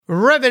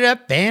Rev it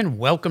up and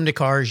welcome to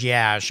Cars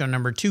Yeah, show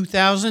number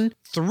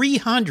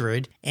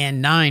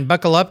 2309.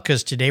 Buckle up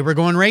because today we're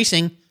going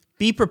racing.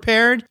 Be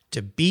prepared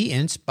to be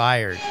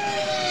inspired.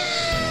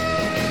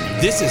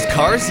 This is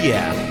Cars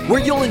Yeah,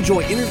 where you'll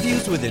enjoy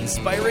interviews with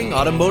inspiring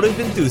automotive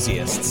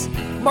enthusiasts.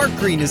 Mark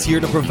Green is here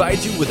to provide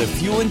you with a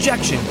fuel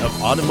injection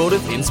of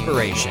automotive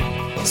inspiration.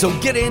 So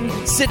get in,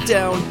 sit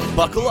down,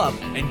 buckle up,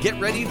 and get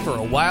ready for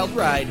a wild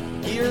ride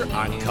here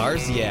on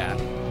Cars Yeah.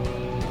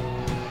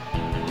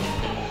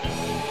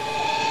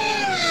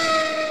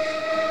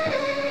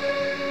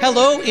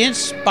 Hello,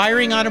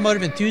 inspiring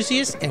automotive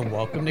enthusiasts, and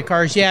welcome to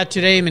Cars Yeah.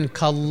 Today I'm in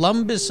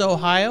Columbus,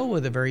 Ohio,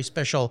 with a very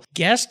special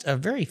guest, a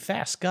very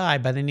fast guy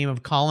by the name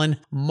of Colin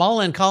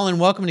Mullan. Colin,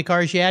 welcome to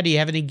Cars Yeah. Do you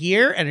have any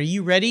gear, and are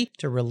you ready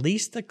to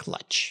release the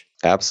clutch?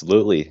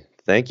 Absolutely.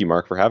 Thank you,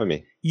 Mark, for having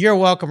me. You're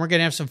welcome. We're going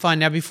to have some fun.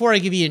 Now, before I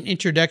give you an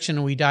introduction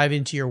and we dive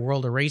into your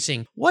world of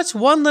racing, what's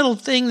one little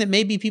thing that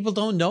maybe people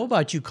don't know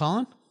about you,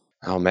 Colin?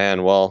 Oh,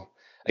 man. Well,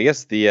 I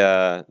guess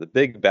the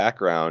big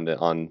background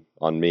on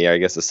me, I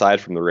guess, aside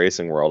from the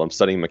racing world, I'm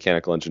studying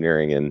mechanical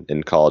engineering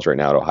in college right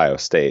now at Ohio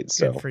State.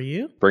 So good for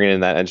you. Bringing in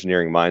that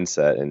engineering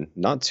mindset, and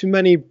not too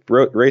many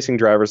racing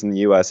drivers in the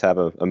U.S. have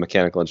a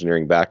mechanical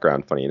engineering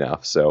background, funny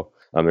enough. So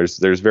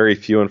there's very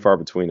few and far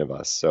between of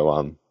us.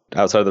 So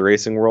outside of the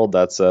racing world,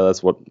 that's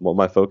what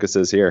my focus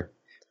is here.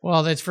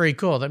 Well, that's very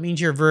cool. That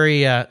means you're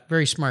a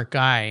very smart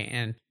guy.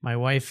 And my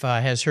wife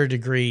has her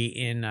degree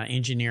in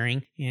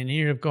engineering and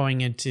ended up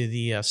going into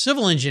the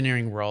civil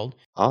engineering world.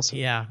 Awesome.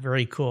 Yeah,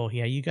 very cool.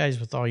 Yeah, you guys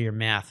with all your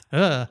math.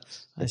 I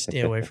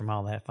stay away from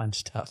all that fun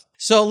stuff.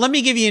 So let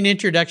me give you an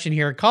introduction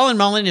here. Colin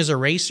Mullan is a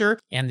racer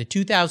and the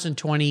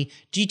 2020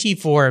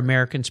 GT4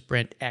 American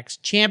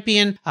SprintX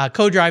Champion,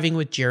 co-driving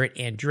with Jarett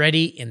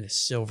Andretti in the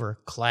silver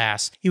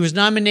class. He was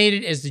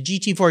nominated as the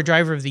GT4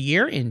 Driver of the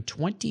Year in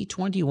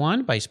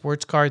 2021 by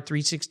Sports Car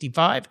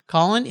 365.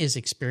 Colin is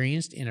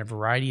experienced in a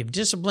variety of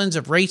disciplines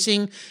of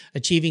racing,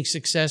 achieving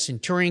success in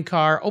touring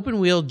car, open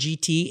wheel,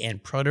 GT,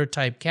 and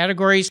prototype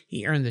categories.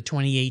 He earned the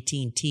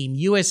 2018 Team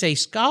USA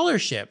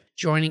Scholarship,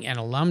 joining an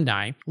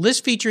alumni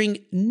list featuring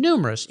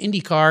numerous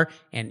Indycar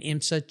and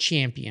IMSA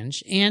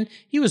Champions, and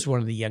he was one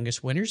of the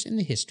youngest winners in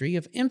the history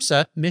of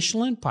IMSA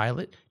Michelin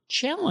Pilot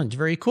Challenge.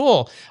 Very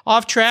cool.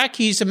 Off track,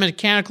 he's a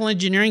mechanical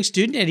engineering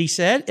student,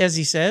 as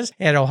he says,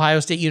 at Ohio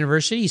State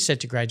University. He's set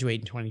to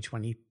graduate in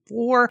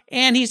 2024,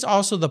 and he's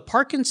also the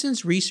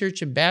Parkinson's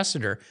Research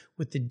Ambassador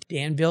with the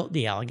Danville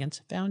The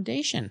Elegance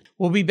Foundation.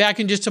 We'll be back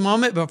in just a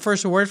moment, but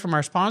first a word from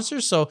our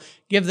sponsors, so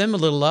give them a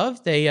little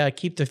love. They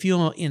keep the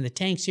fuel in the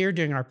tanks here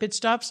during our pit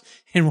stops,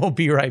 and we'll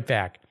be right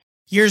back.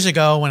 Years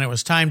ago, when it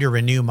was time to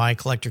renew my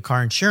collector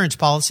car insurance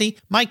policy,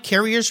 my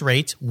carrier's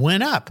rates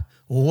went up.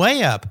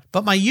 Way up,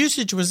 but my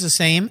usage was the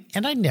same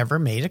and I never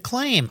made a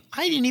claim.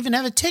 I didn't even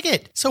have a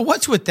ticket. So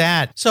what's with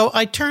that? So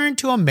I turned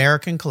to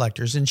American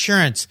Collectors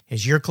Insurance.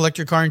 Has your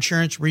collector car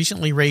insurance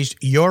recently raised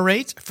your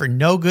rates for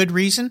no good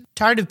reason?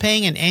 Tired of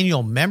paying an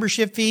annual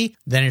membership fee?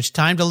 Then it's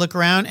time to look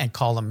around and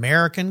call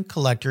American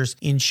Collectors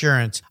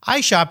Insurance. I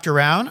shopped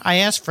around, I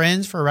asked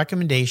friends for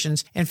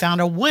recommendations, and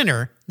found a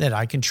winner that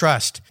I can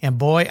trust. And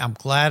boy, I'm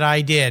glad I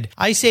did.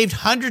 I saved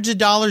hundreds of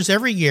dollars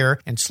every year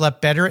and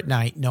slept better at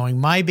night knowing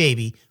my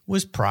baby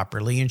was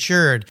properly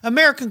insured.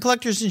 American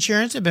Collectors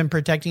Insurance have been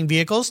protecting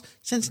vehicles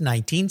since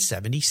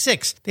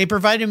 1976. They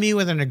provided me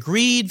with an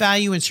agreed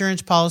value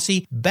insurance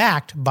policy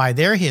backed by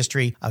their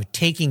history of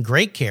taking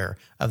great care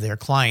of their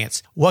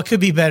clients. What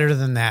could be better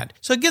than that?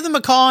 So give them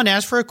a call and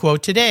ask for a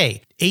quote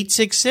today.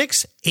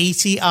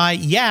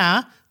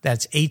 866-ACI-YEAH.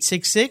 That's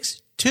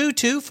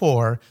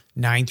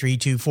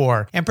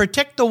 866-224-9324. And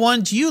protect the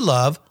ones you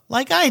love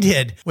like I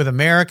did with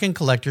American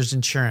Collectors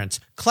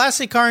Insurance.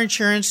 Classic car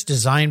insurance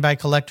designed by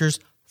collectors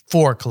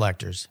for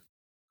collectors.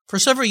 For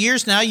several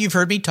years now, you've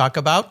heard me talk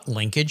about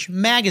Linkage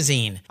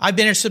Magazine. I've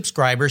been a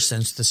subscriber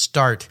since the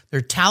start.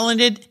 Their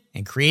talented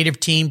and creative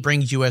team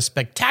brings you a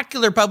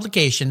spectacular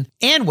publication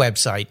and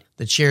website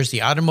that shares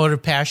the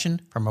automotive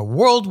passion from a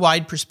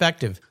worldwide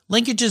perspective.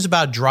 Linkage is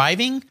about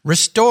driving,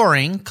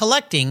 restoring,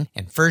 collecting,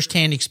 and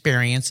first-hand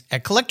experience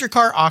at collector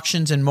car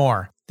auctions and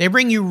more. They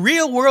bring you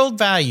real-world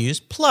values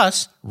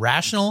plus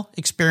rational,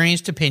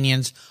 experienced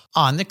opinions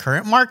on the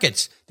current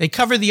markets. They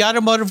cover the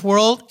automotive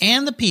world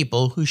and the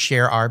people who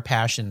share our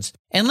passions.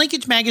 And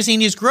Linkage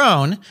Magazine has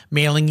grown,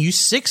 mailing you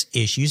 6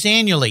 issues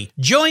annually.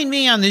 Join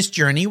me on this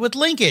journey with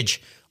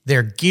Linkage.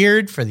 They're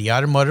geared for the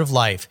automotive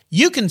life.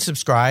 You can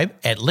subscribe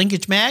at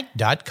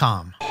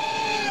linkagemag.com.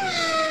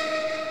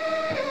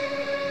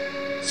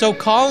 So,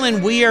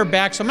 Colin, we are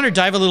back. So I'm going to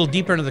dive a little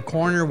deeper into the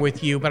corner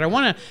with you, but I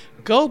want to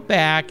go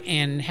back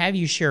and have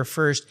you share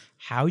first,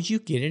 how did you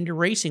get into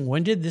racing?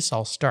 When did this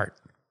all start?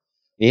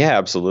 Yeah,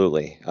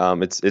 absolutely.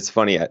 It's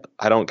funny.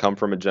 I don't come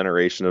from a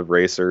generation of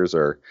racers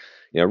or,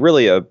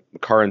 really a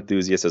car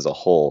enthusiast as a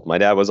whole. My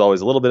dad was always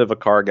a little bit of a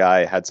car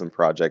guy, had some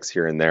projects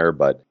here and there,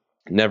 but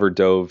never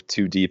dove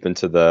too deep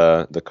into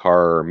the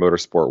car or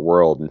motorsport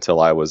world until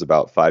I was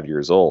about 5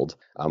 years old.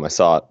 I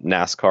saw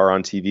NASCAR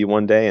on TV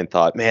one day and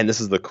thought, man,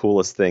 this is the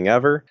coolest thing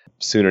ever.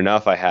 Soon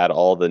enough, I had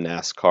all the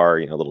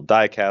NASCAR, little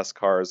die-cast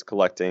cars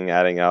collecting,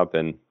 adding up,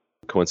 and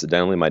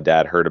coincidentally, my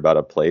dad heard about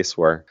a place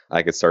where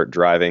I could start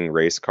driving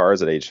race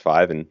cars at age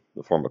 5 in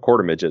the form of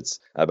quarter midgets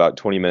about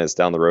 20 minutes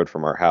down the road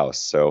from our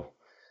house. So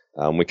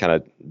we kind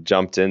of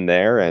jumped in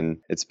there, and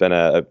it's been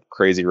a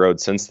crazy road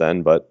since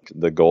then. But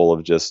the goal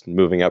of just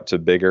moving up to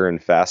bigger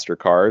and faster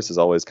cars has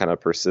always kind of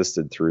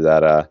persisted through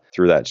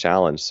that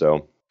challenge.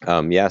 So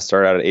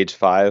started out at age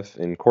 5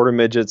 in quarter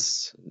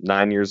midgets,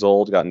 9 years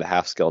old, got into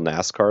half-scale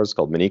NASCARs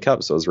called Mini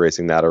Cup. So I was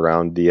racing that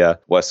around the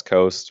West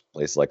Coast,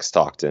 places like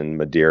Stockton,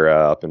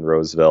 Madeira, up in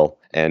Roseville,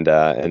 and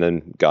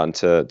then got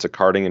into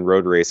karting and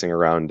road racing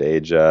around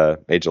age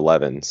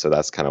 11. So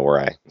that's kind of where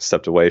I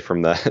stepped away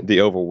from the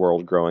oval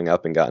world growing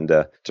up and got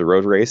into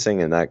road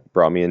racing, and that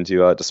brought me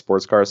into to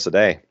sports cars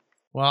today.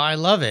 Well, I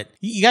love it.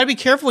 You got to be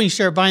careful when you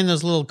start buying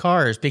those little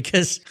cars,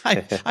 because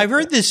I've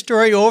heard this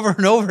story over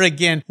and over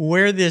again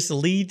where this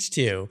leads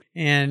to.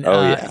 And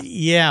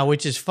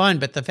which is fun.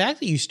 But the fact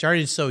that you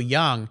started so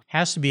young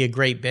has to be a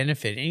great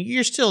benefit. And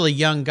you're still a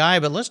young guy,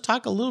 but let's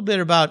talk a little bit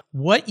about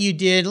what you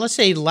did, let's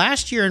say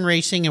last year in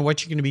racing, and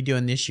what you're going to be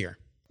doing this year.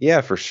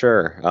 Yeah, for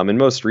sure. In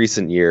most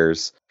recent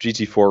years,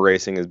 GT4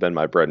 racing has been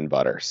my bread and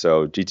butter.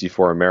 So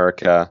GT4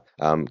 America,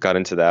 got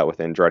into that with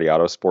Andretti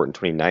Autosport in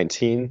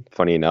 2019.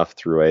 Funny enough,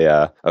 through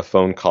a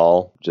phone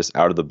call just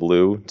out of the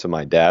blue to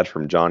my dad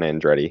from John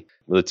Andretti.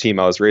 The team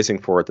I was racing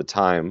for at the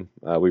time,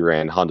 we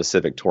ran Honda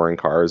Civic touring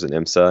cars in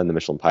IMSA and the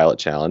Michelin Pilot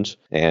Challenge.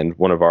 And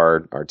one of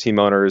our team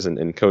owners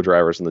and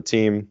co-drivers on the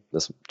team,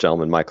 this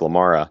gentleman, Mike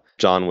Lamara,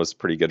 John was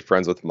pretty good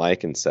friends with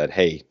Mike and said,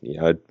 hey,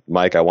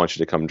 Mike, I want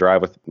you to come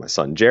drive with my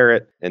son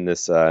Jarett in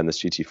this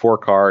GT4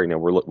 car.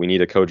 We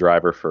need a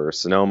co-driver for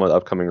Sonoma, the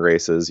upcoming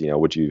races.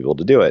 Would you be able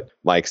to do it?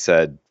 Mike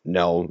said,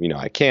 no,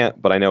 I can't,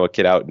 but I know a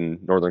kid out in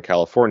Northern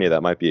California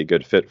that might be a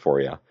good fit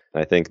for you.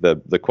 And I think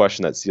the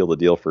question that sealed the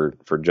deal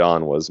for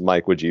John was,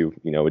 Mike, would you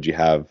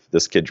have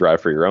this kid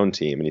drive for your own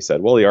team? And he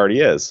said, well, he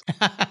already is.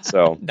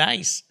 So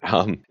nice.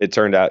 It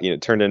turned out,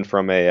 it turned in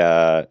from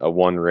a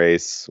one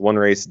race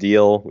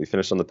deal. We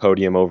finished on the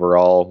podium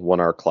overall, won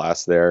our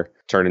class there,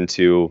 turned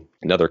into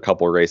another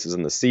couple races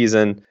in the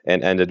season,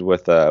 and ended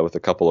with a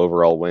couple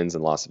overall wins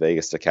in Las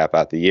Vegas to cap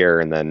out the year,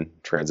 and then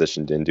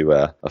transitioned into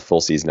a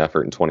full season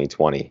effort in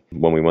 2020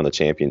 when we won the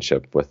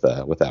championship with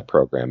that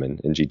program in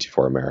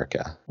GT4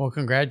 America. Well,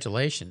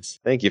 congratulations.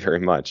 Thank you very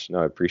much. No,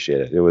 I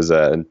appreciate it. It was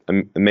an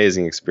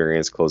amazing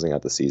experience closing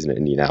out the season at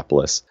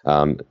Indianapolis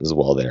as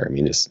well there. I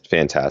mean, just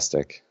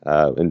fantastic.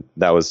 And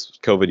that was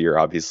COVID year,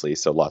 obviously,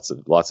 so lots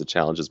of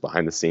challenges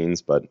behind the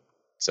scenes, but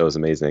so it was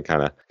amazing to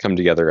kind of come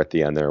together at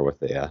the end there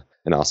with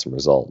an awesome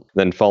result.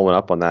 Then following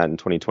up on that in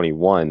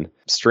 2021,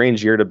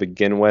 strange year to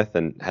begin with,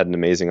 and had an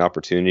amazing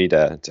opportunity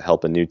to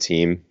help a new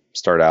team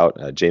start out,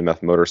 JMF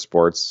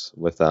Motorsports,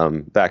 with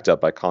backed up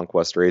by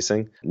Conquest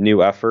Racing.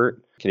 New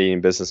effort.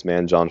 Canadian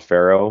businessman John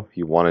Farrow,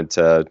 he wanted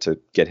to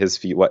get his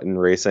feet wet in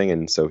racing,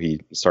 and so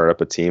he started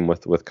up a team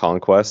with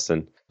Conquest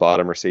and bought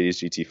a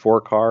Mercedes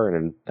GT4 car and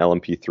an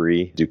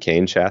LMP3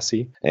 Duquesne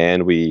chassis.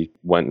 And we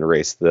went and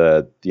raced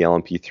the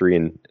LMP3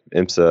 in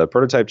IMSA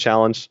Prototype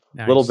Challenge.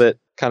 Nice. A little bit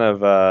kind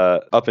of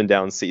up and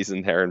down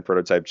season there in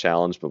Prototype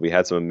Challenge, but we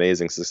had some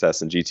amazing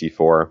success in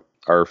GT4.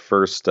 Our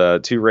first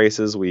 2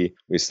 races, we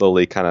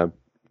slowly kind of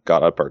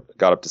got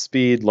up to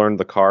speed, learned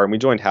the car, and we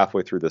joined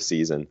halfway through the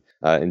season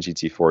in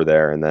GT4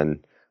 there, and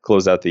then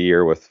closed out the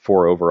year with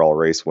 4 overall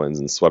race wins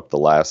and swept the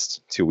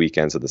last 2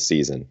 weekends of the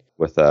season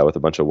with a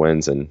bunch of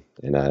wins and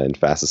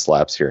fastest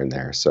laps here and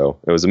there. So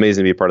it was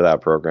amazing to be part of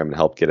that program and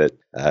help get it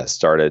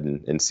started,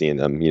 and seeing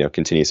them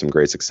continue some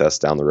great success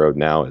down the road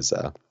now is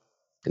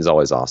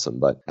always awesome.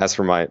 But as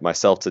for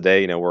myself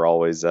today, we're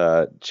always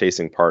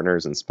chasing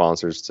partners and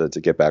sponsors to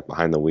get back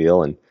behind the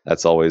wheel, and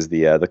that's always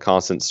the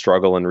constant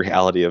struggle and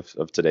reality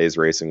of today's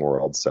racing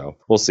world. So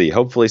we'll see.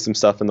 Hopefully some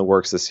stuff in the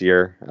works this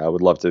year. I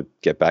would love to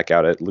get back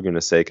out at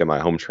Laguna Seca, my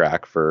home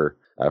track, for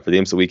the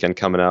IMSA weekend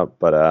coming up,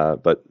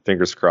 but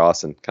fingers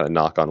crossed and kind of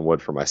knock on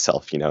wood for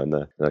myself, in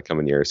the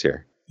coming years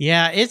here.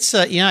 Yeah, it's,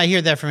 I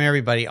hear that from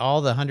everybody,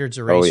 all the hundreds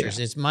of racers.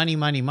 It's money,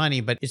 money, money,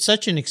 but it's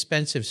such an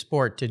expensive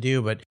sport to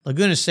do. But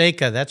Laguna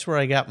Seca, that's where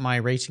I got my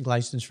racing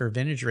license for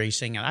vintage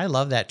racing, and I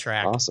love that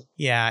track. Awesome.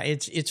 Yeah,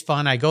 it's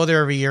fun. I go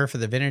there every year for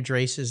the vintage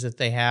races that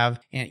they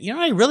have. And,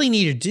 I really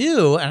need to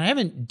do, and I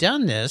haven't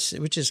done this,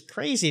 which is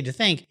crazy to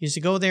think, is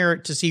to go there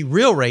to see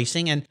real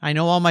racing. And I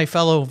know all my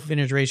fellow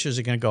vintage racers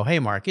are going to go, hey,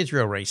 Mark, it's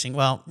real racing.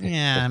 Well,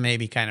 yeah,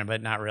 maybe kind of,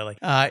 but not really.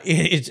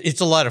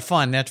 It's a lot of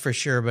fun, that's for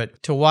sure.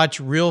 But to watch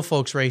real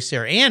folks race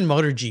there, and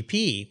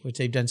MotoGP, which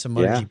they've done some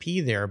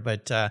MotoGP there,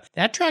 but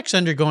that track's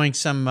undergoing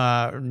some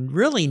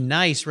really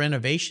nice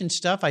renovation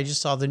stuff. I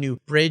just saw the new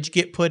bridge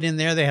get put in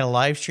there. They had a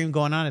live stream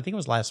going on. I think it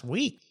was last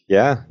week.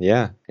 Yeah,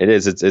 yeah, it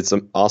is. It's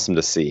awesome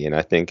to see, and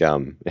I think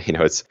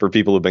it's for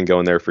people who've been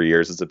going there for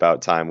years. It's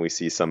about time we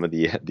see some of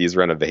these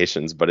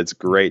renovations, but it's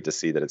great to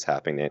see that it's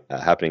happening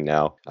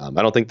now. I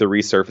don't think the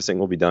resurfacing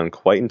will be done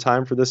quite in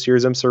time for this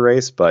year's IMSA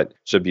race, but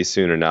should be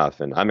soon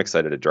enough. And I'm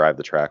excited to drive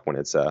the track when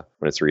it's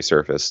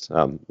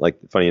resurfaced. Like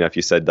funny enough,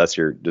 you said that's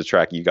the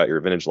track you got your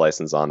vintage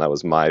license on. That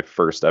was my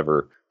first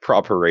ever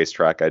proper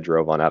racetrack I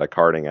drove on out of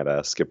karting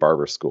at Skip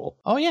Barber School.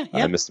 Oh yeah,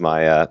 yeah. I missed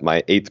my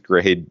my 8th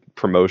grade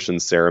promotion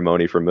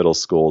ceremony from middle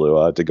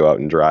school to go out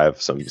and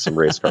drive some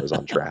race cars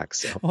on track.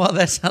 So. Well,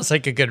 that sounds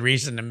like a good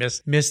reason to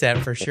miss that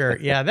for sure.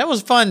 Yeah, that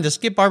was fun. The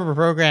Skip Barber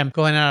program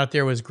going out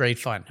there was great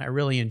fun. I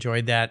really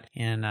enjoyed that,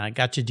 and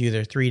got to do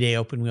their 3-day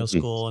open wheel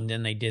school, and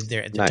then they did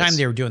at the time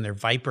they were doing their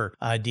Viper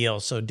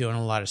deal, so doing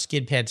a lot of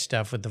skid pad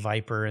stuff with the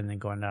Viper, and then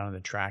going down to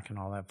the track and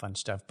all that fun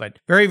stuff. But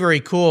very, very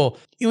cool.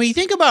 When you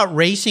think about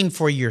racing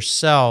for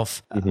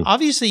yourself,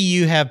 obviously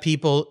you have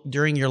people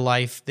during your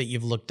life that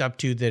you've looked up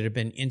to that have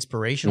been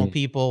inspirational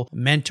people,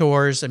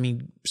 mentors. I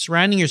mean,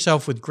 surrounding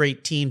yourself with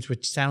great teams,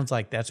 which sounds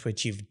like that's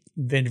what you've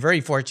been very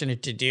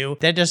fortunate to do.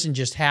 That doesn't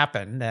just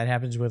happen. That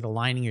happens with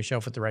aligning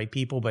yourself with the right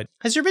people. But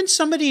has there been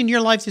somebody in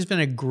your life that's been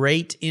a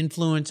great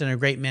influence and a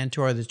great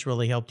mentor that's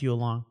really helped you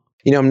along?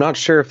 I'm not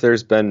sure if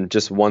there's been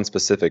just one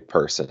specific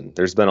person.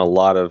 There's been a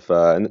lot of,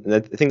 and I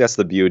think that's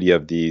the beauty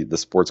of the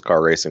sports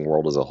car racing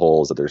world as a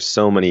whole, is that there's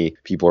so many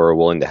people who are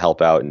willing to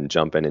help out and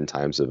jump in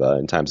times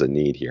of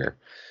need here.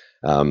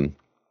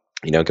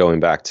 Going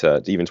back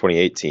to even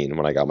 2018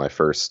 when I got my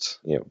first,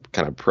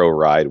 kind of pro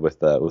ride with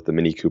the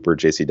Mini Cooper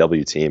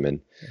JCW team and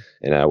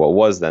what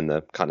was then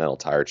the Continental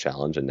Tire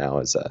Challenge and now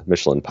is a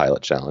Michelin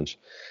Pilot Challenge.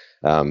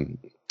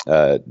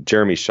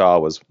 Jeremy Shaw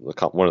was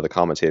one of the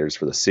commentators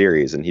for the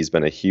series, and he's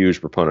been a huge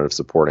proponent of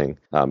supporting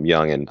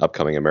young and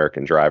upcoming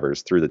American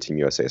drivers through the Team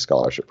USA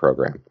scholarship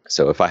program.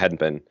 So if I hadn't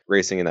been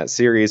racing in that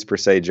series per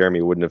se,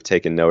 Jeremy wouldn't have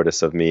taken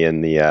notice of me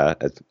in the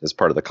as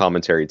part of the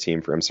commentary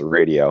team for IMSA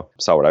Radio.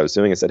 Saw what I was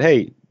doing and said,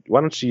 "Hey, why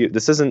don't you?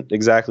 This isn't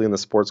exactly in the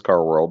sports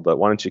car world, but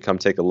why don't you come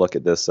take a look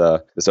at this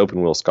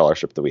open wheel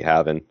scholarship that we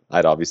have?" And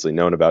I'd obviously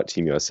known about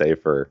Team USA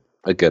for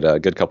a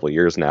good couple of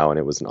years now, and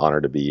it was an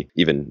honor to be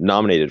even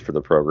nominated for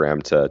the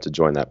program to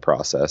join that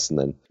process. And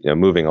then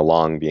moving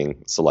along, being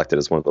selected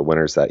as one of the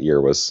winners that year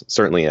was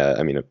certainly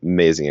an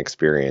amazing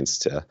experience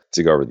to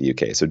go over to the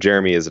UK. So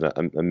Jeremy is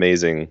an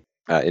amazing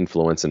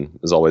influence and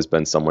has always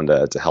been someone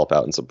to help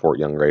out and support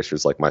young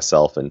racers like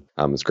myself. And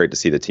it's great to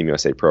see the Team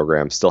USA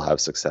program still have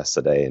success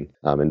today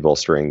and in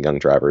bolstering young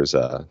drivers'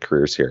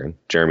 careers here. And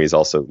Jeremy's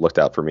also looked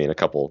out for me in a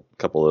couple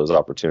of those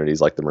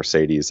opportunities, like the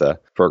Mercedes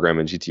program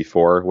in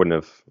GT4. Wouldn't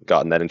have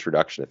gotten that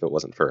introduction if it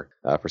wasn't for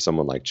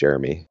someone like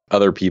Jeremy.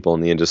 Other people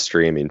in the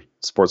industry,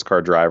 sports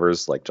car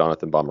drivers like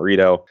Jonathan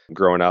Bomarito.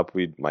 Growing up,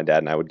 my dad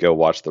and I would go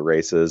watch the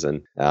races,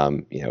 and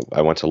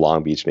I went to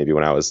Long Beach maybe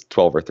when I was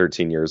 12 or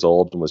 13 years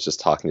old and was just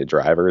talking to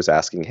drivers,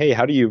 asking, "Hey,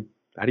 how do you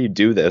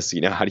do this?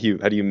 How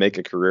do you make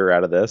a career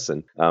out of this?"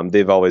 And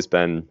they've always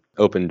been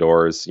open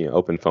doors,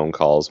 open phone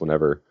calls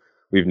whenever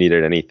we've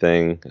needed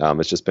anything.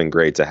 It's just been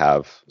great to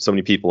have so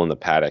many people in the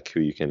paddock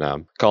who you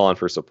can call on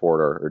for support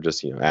or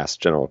just ask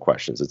general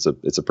questions.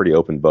 It's a pretty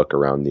open book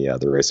around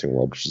the racing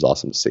world, which is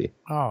awesome to see.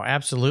 Oh,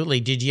 absolutely.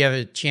 Did you have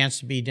a chance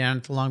to be down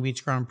at the Long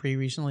Beach Grand Prix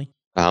recently?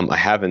 I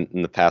haven't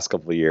in the past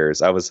couple of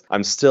years.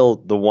 I'm still,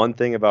 the one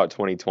thing about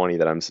 2020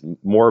 that I'm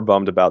more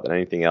bummed about than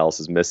anything else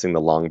is missing the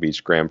Long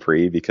Beach Grand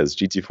Prix, because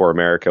GT4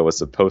 America was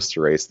supposed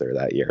to race there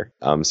that year.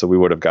 So we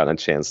would have gotten a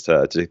chance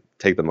to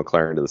take the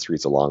McLaren to the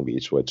streets of Long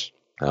Beach, which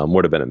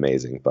would have been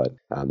amazing. But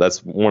that's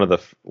one of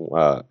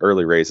the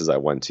early races I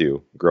went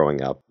to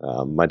growing up.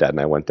 My dad and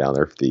I went down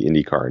there for the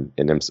Indycar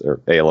and IMSA,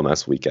 or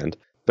ALMS weekend.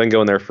 Been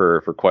going there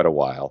for quite a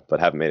while, but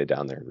haven't made it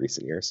down there in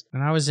recent years.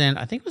 When I was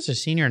I think it was a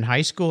senior in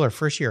high school or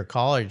first year of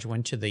college,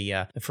 went to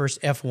the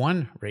first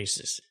F1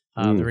 races.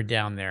 They were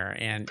down there,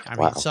 and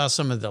saw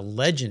some of the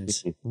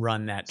legends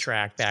run that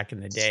track back in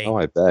the day. Oh,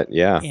 I bet,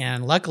 yeah.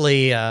 And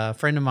luckily, a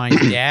friend of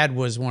mine's dad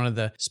was one of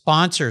the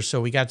sponsors,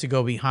 so we got to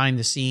go behind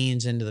the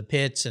scenes into the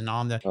pits and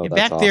on the. And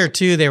back there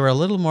too, they were a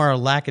little more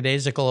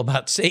lackadaisical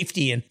about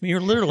safety, and we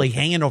were literally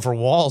hanging over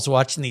walls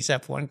watching these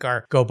F1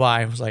 car go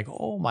by. I was like,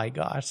 "Oh my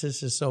gosh,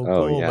 this is so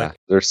cool!" Yeah. But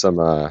there's some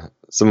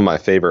of my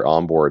favorite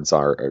onboards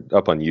are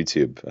up on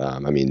YouTube.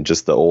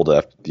 Just the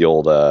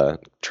old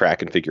track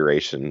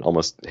configuration,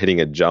 almost hitting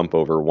a jump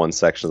over one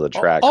section of the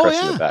track,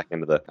 crushing it back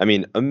into the.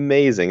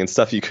 Amazing, and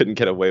stuff you couldn't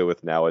get away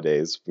with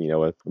nowadays,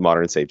 with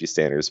modern safety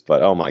standards.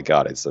 But oh my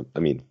God, it's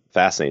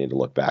fascinating to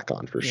look back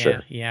on for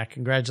sure. Yeah,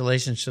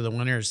 congratulations to the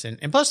winners,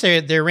 and plus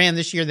they ran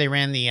this year. They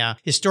ran the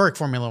historic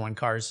Formula One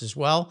cars as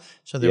well,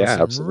 so there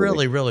were some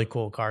really, really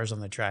cool cars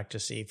on the track to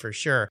see for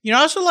sure. I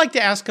also like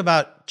to ask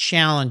about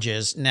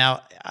challenges.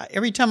 Now,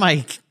 every time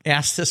I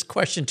ask this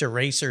question to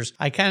racers,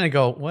 I kind of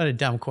go, what a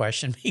dumb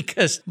question,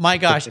 because my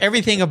gosh,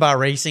 everything about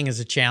racing is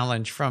a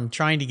challenge, from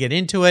trying to get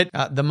into it,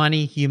 the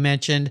money you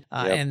mentioned,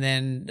 and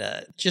then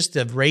just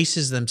the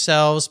races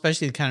themselves,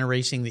 especially the kind of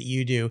racing that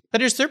you do.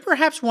 But is there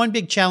perhaps one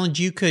big challenge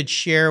you could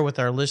share with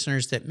our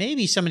listeners that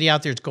maybe somebody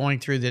out there is going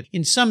through that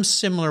in some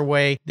similar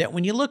way, that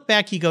when you look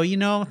back, you go,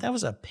 that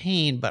was a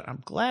pain, but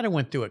I'm glad I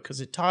went through it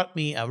because it taught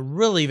me a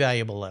really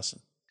valuable lesson?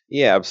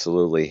 Yeah,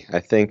 absolutely. I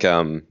think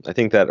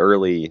that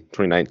early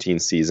 2019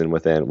 season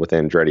with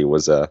Andretti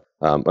was a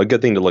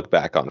good thing to look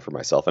back on for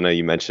myself. I know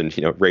you mentioned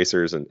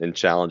racers and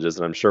challenges,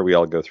 and I'm sure we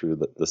all go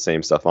through the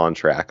same stuff on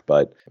track.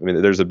 But I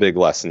mean, there's a big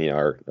lesson,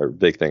 or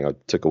big thing I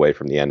took away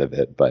from the end of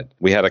it. But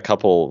we had a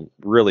couple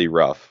really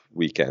rough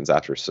weekends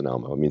after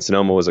Sonoma. I mean,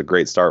 Sonoma was a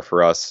great start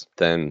for us.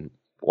 Then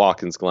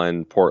Watkins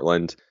Glen,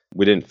 Portland.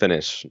 We didn't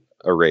finish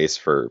a race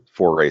for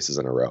 4 races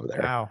in a row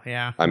there. Wow,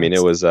 yeah. I mean,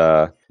 it was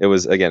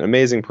again,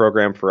 amazing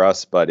program for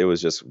us, but it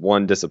was just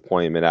one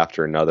disappointment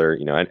after another.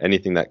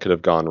 Anything that could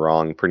have gone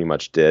wrong pretty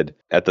much did.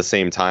 At the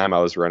same time,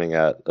 I was running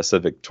a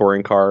Civic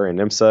touring car in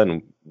IMSA,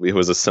 and it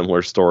was a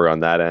similar story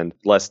on that end.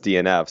 Less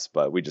DNFs,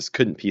 but we just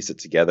couldn't piece it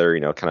together.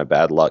 Kind of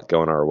bad luck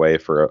going our way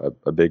for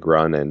a big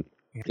run. And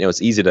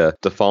it's easy to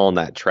fall in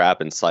that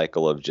trap and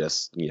cycle of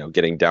just,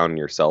 getting down on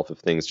yourself if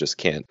things just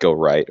can't go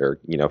right,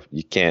 or, if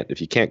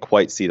you can't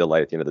quite see the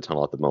light at the end of the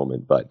tunnel at the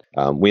moment. But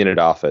we ended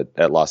off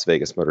at Las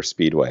Vegas Motor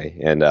Speedway.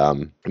 And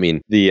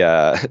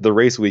the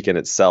race weekend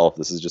itself,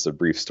 this is just a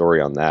brief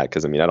story on that,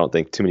 because I don't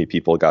think too many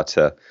people got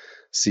to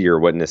see or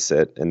witness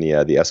it in the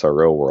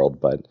SRO world.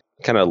 But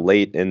kind of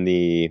late in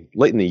the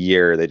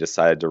year, they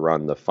decided to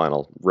run the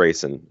final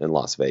race in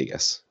Las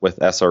Vegas with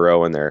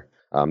SRO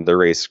and their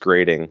race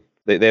grading.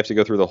 They have to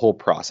go through the whole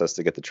process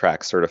to get the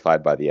track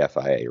certified by the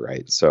FIA,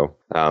 right? So,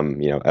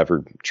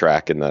 every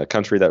track in the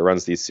country that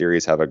runs these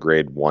series have a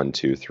grade 1,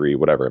 2, 3,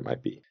 whatever it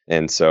might be.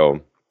 And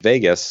so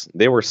Vegas,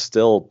 they were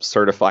still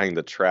certifying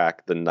the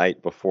track the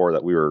night before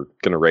that we were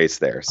going to race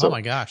there. So oh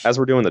my gosh. As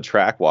we're doing the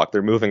track walk,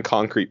 they're moving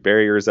concrete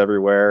barriers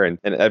everywhere and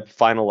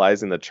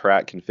finalizing the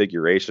track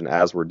configuration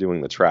as we're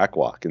doing the track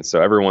walk. And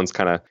so everyone's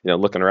kind of,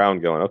 looking around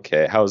going,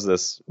 okay, how's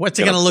this? What's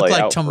it going to look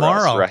like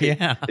tomorrow? Us, right?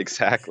 Yeah,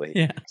 exactly.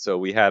 Yeah. So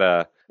we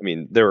had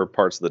there were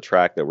parts of the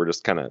track that were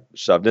just kind of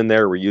shoved in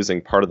there. We're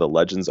using part of the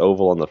Legends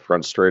Oval on the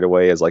front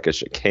straightaway as like a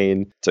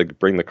chicane to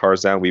bring the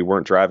cars down. We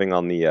weren't driving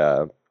on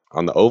the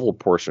oval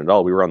portion at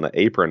all. We were on the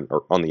apron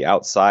or on the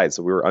outside,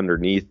 so we were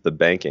underneath the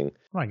banking.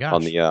 Oh my gosh.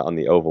 On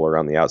the oval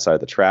around the outside of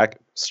the track.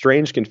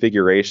 Strange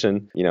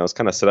configuration. It's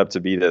kind of set up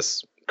to be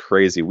this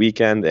crazy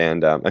weekend,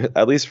 and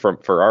at least from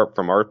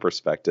our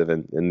perspective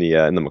in the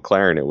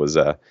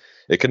McLaren,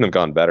 it couldn't have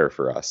gone better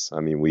for us.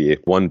 I mean, we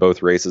won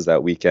both races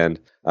that weekend,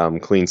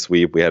 clean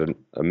sweep. We had an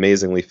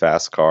amazingly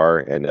fast car,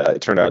 and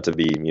it turned out to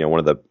be one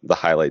of the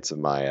highlights of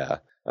my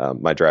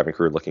my driving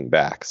career looking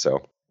back.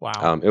 So.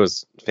 Wow. It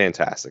was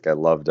fantastic. I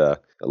loved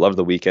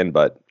the weekend,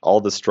 but all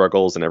the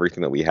struggles and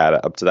everything that we had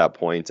up to that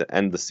point to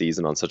end the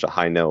season on such a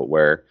high note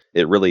where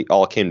it really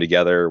all came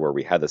together, where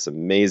we had this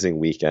amazing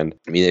weekend.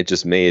 I mean, it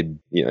just made,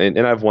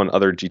 and I've won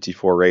other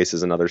GT4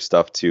 races and other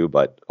stuff too,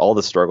 but all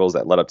the struggles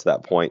that led up to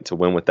that point to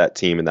win with that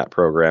team and that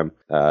program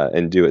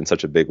and do it in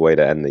such a big way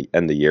to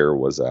end the year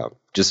was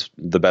just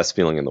the best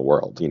feeling in the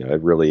world.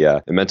 It really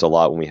it meant a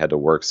lot when we had to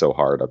work so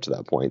hard up to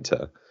that point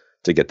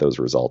to get those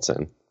results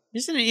in.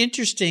 Isn't it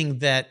interesting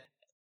that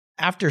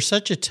after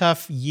such a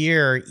tough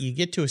year, you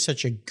get to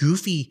such a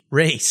goofy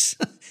race,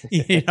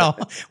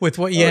 with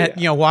what you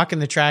had, walking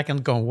the track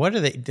and going, what are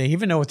they? Do they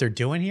even know what they're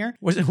doing here?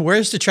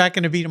 Where's the track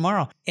going to be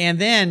tomorrow? And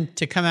then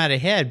to come out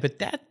ahead, but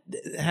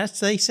that's,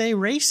 they say,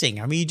 racing.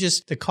 I mean,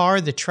 the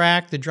car, the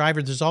track, the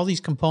driver, there's all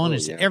these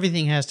components. And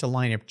everything has to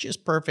line up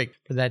just perfect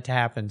for that to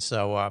happen.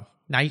 So,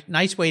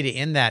 Nice way to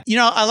end that.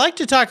 I like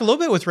to talk a little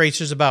bit with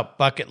racers about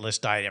bucket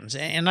list items,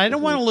 and I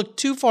don't want to look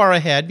too far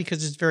ahead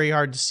because it's very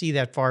hard to see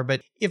that far.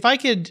 But if I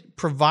could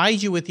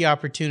provide you with the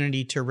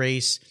opportunity to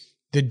race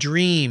the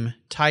dream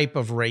type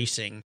of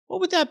racing,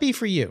 what would that be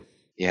for you?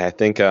 Yeah, I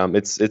think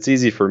it's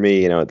easy for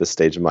me, at this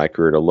stage of my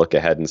career to look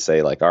ahead and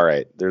say like, all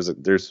right, there's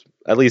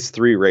at least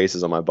 3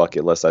 races on my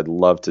bucket list I'd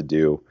love to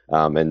do.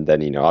 And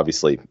then,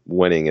 obviously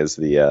winning is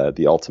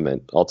the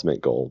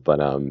ultimate goal. But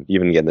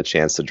even getting the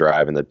chance to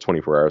drive in the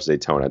 24 hours of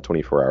Daytona,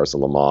 24 hours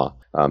of Le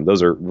Mans,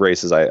 those are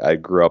races I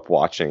grew up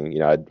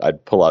watching.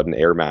 I'd pull out an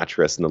air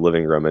mattress in the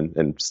living room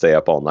and stay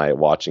up all night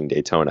watching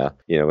Daytona,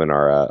 in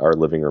our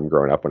living room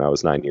growing up when I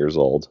was 9 years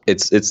old.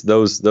 It's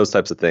those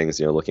types of things,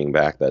 looking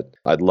back, that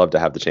I'd love to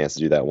have the chance to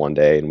do that one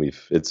day. And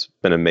it's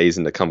been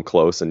amazing to come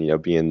close and,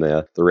 be in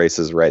the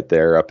races right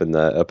there up in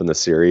the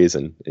series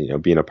and,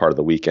 being a part of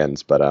the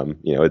weekends. But,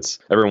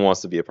 everyone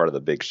wants to be a part of the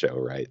big show,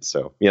 right?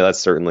 So, that's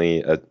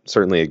certainly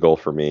a goal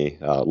for me.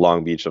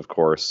 Long Beach, of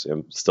course.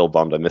 I'm still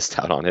bummed I missed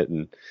out on it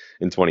in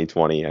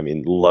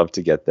 2020. Love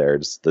to get there.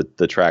 Just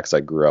the tracks I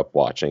grew up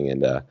watching,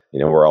 and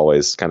we're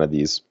always kind of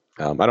these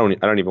I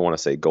don't even want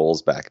to say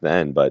goals back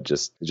then, but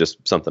just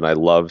something I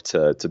love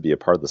to be a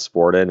part of the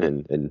sport in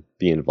and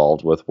be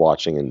involved with,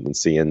 watching and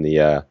seeing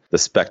the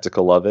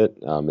spectacle of it.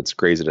 It's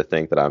crazy to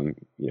think that I'm,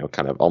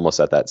 kind of almost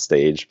at that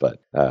stage,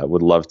 but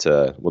would love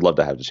to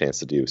have the chance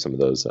to do some of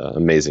those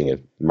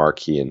amazing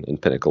marquee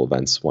and pinnacle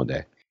events one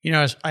day.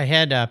 I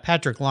had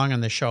Patrick Long on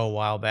the show a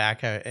while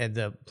back. I had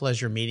the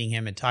pleasure of meeting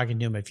him and talking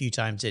to him a few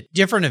times at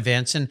different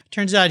events. And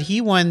turns out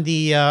he won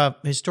the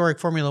historic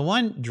Formula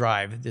One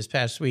drive this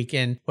past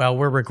weekend. Well,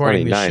 we're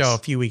recording this show a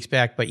few weeks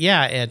back, but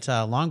yeah, at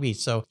Long Beach.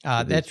 So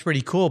that's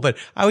pretty cool. But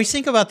I always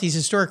think about these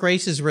historic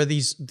races where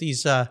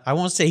these I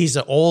won't say he's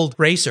an old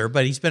racer,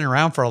 but he's been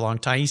around for a long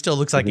time. He still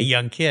looks like a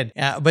young kid.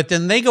 But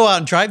then they go out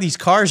and drive these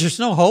cars. There's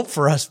no hope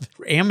for us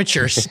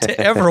amateurs to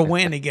ever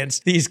win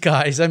against these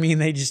guys. I mean,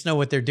 they just know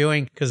what they're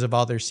doing because of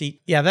all their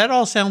seat. Yeah, that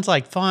all sounds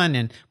like fun.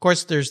 And of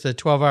course, there's the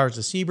 12 Hours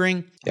of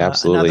Sebring. Yeah,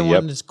 absolutely. Another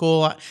one that's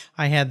cool.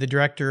 I had the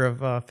director of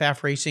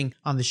FAF Racing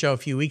on the show a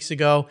few weeks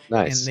ago.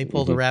 Nice. And they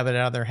pulled a rabbit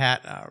out of their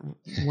hat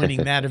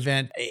winning that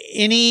event.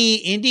 Any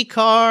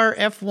IndyCar,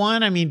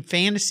 F1, I mean,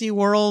 Fantasy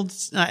World.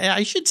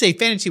 I should say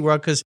Fantasy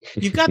World because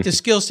you've got the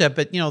skill set,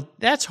 but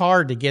that's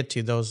hard to get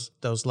to those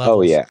levels.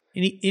 Oh, yeah.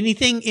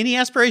 Any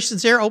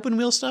aspirations there, open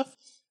wheel stuff?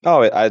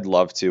 Oh, I'd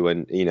love to.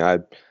 And,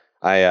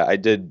 I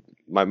did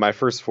my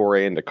first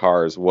foray into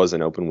cars was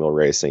in open wheel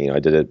racing. I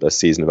did a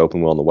season of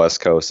open wheel on the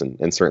West Coast,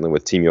 and certainly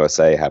with Team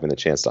USA, having the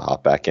chance to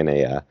hop back in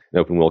an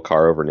open wheel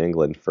car over in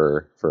England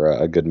for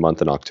a good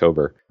month in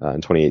October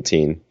in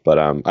 2018. But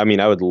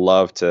I would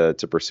love to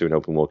pursue an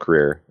open wheel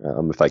career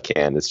if I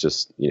can. It's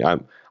just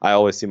I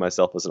always see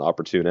myself as an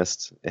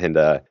opportunist, and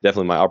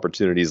definitely my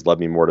opportunities led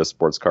me more to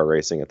sports car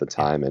racing at the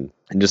time, and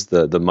just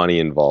the money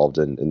involved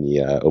in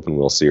the open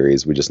wheel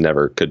series, we just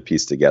never could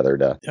piece together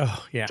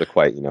to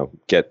quite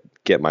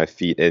get my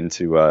feet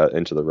into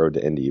the road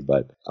to Indy.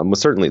 But I would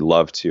certainly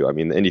love to. I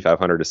mean, the Indy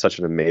 500 is such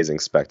an amazing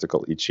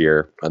spectacle each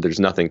year. There's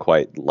nothing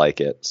quite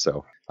like it.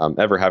 So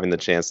ever having the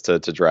chance to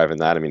drive in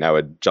that, I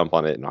would jump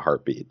on it in a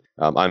heartbeat.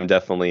 I'm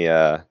definitely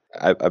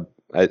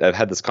I've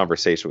had this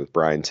conversation with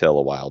Brian Till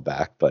a while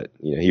back, but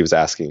he was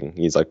asking,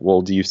 he's like,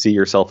 well, do you see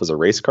yourself as a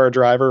race car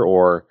driver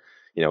or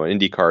an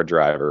IndyCar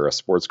driver, a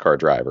sports car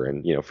driver?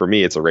 And, for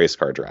me, it's a race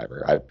car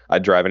driver. I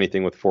drive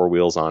anything with four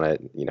wheels on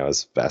it,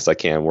 as fast as I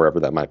can, wherever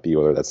that might be,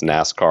 whether that's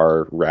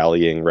NASCAR,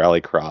 rallying,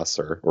 rallycross,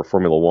 or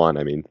Formula One.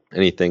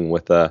 Anything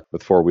with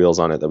four wheels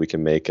on it that we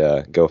can make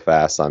go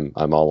fast, I'm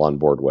all on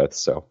board with.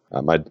 So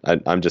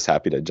I'm just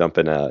happy to jump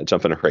in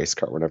a race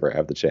car whenever I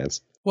have the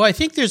chance. Well, I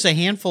think there's a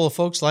handful of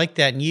folks like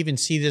that, and you even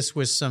see this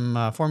with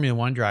some Formula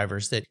One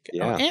drivers or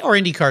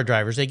IndyCar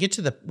drivers. They get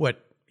to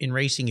what in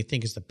racing you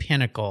think is the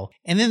pinnacle,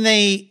 and then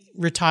they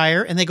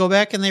retire and they go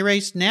back and they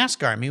race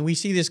NASCAR. We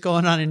see this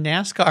going on in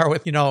NASCAR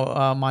with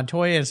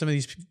Montoya and some of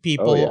these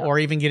people, or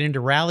even get into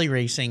rally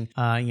racing,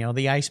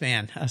 the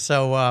Iceman.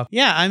 So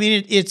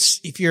it's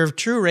if you're a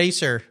true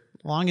racer,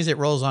 as long as it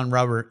rolls on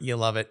rubber, you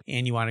love it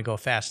and you want to go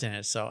fast in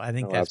it. So I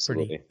think that's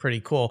pretty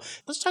cool.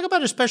 Let's talk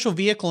about a special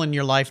vehicle in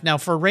your life. Now,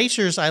 for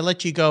racers, I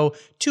let you go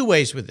two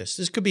ways with this.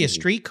 This could be a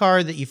street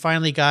car that you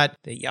finally got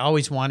that you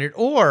always wanted,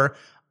 or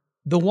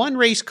the one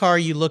race car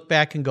you look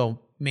back and go,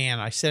 man,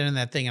 I sat in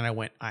that thing and I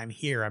went, I'm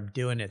here, I'm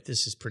doing it.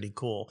 This is pretty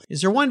cool.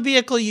 Is there one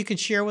vehicle you could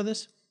share with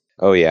us?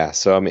 Oh yeah.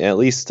 So at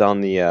least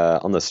on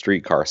the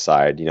street car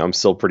side, I'm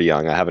still pretty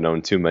young. I haven't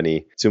owned too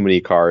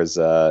many cars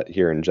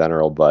here in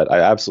general, but I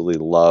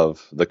absolutely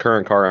love the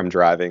current car I'm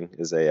driving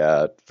is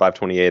a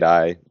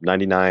 528i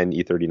 99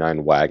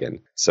 E39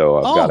 wagon. So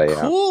I've got a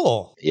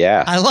cool.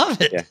 Yeah. I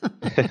love it.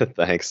 Yeah.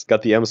 Thanks.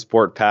 Got the M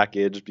Sport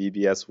package,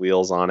 BBS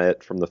wheels on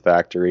it from the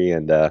factory,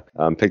 and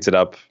picked it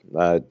up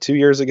 2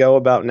 years ago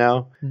about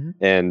now. Mm-hmm.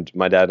 And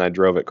my dad and I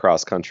drove it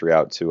cross country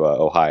out to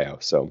Ohio.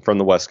 So I'm from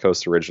the West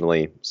Coast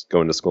originally,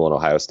 going to school in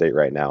Ohio State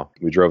right now.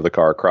 We drove the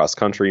car cross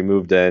country,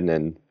 moved in,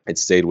 and it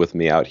stayed with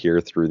me out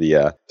here through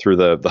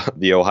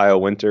the Ohio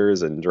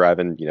winters and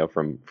driving,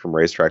 from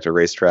racetrack to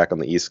racetrack on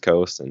the East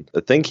Coast. And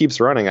the thing keeps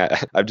running.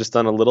 I've just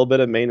done a little bit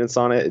of maintenance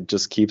on it. It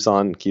just keeps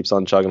on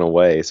chugging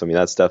away. So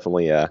that's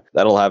definitely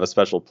that'll have a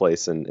special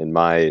place in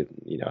my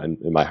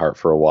in my heart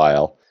for a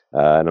while.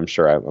 And I'm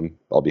sure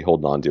I'll be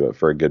holding on to it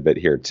for a good bit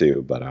here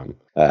too. But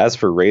as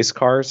for race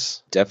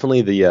cars,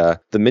 definitely the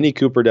Mini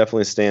Cooper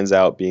definitely stands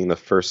out, being the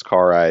first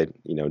car I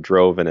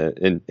drove in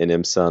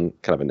IMSA on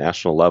kind of a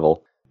national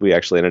level. We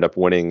actually ended up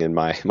winning in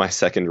my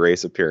second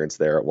race appearance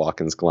there at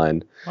Watkins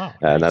Glen. Wow, nice.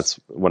 And that's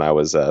when I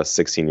was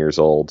 16 years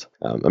old.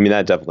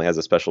 That definitely has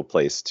a special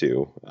place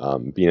too,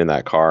 being in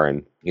that car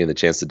and getting the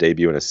chance to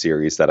debut in a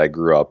series that I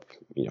grew up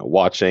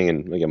watching.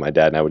 And again, my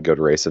dad and I would go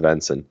to race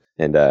events and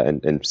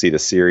see the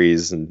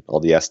series and all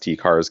the ST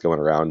cars going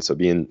around. So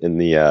being in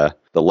the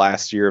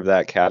last year of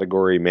that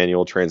category,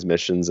 manual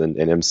transmissions and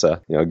IMSA,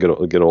 a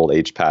good old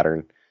H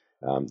pattern.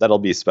 That'll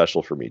be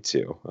special for me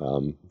too,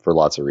 for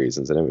lots of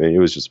reasons. And it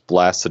was just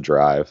blast to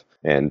drive,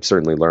 and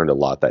certainly learned a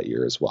lot that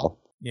year as well.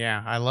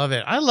 Yeah, I love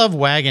it. I love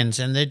wagons,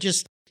 and they're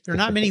just, There are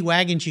not many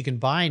wagons you can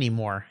buy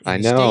anymore in I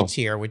the know. States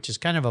here, which is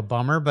kind of a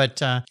bummer,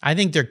 but I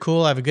think they're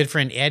cool. I have a good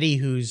friend, Eddie,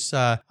 who's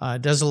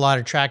does a lot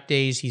of track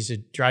days. He's a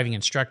driving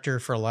instructor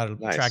for a lot of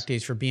track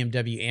days for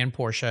BMW and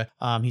Porsche.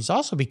 He's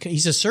also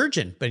he's a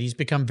surgeon, but he's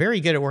become very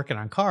good at working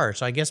on cars.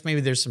 So I guess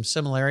maybe there's some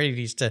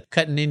similarities to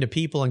cutting into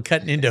people and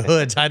cutting into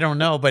hoods. I don't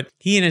know, but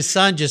he and his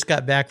son just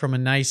got back from a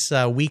nice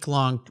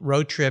week-long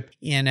road trip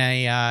in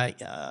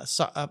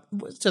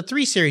it's a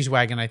 3 Series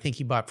wagon I think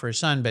he bought for his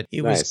son, but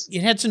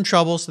it had some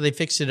trouble, so they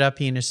fixed it up,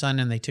 he and his son,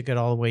 and they took it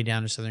all the way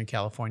down to Southern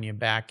California and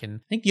back. And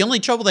I think the only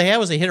trouble they had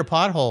was they hit a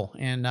pothole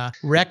and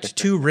wrecked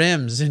 2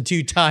 rims and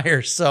 2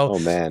 tires. So,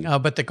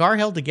 but the car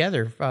held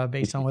together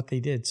based on what they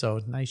did. So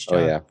nice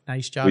job.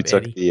 Nice job, we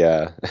took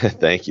Eddie.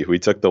 Thank you. We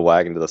took the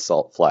wagon to the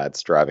Salt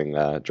Flats, driving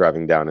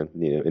down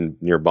in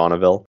near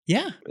Bonneville.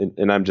 Yeah.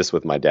 And I'm just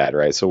with my dad,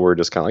 right? So we're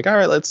just kind of like, all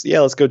right, let's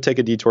go take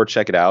a detour,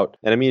 check it out.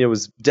 And I mean, it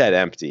was dead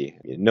empty.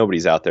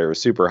 Nobody's out there. It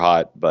was super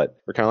hot,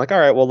 but we're kind of like, all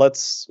right, well,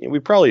 we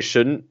probably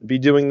shouldn't be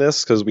doing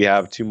this because we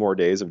have 2 more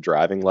days of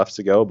driving left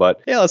to go.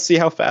 But yeah, let's see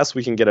how fast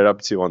we can get it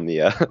up to on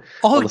the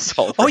on the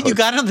salt road. You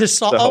got on the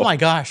salt. Oh my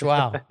gosh.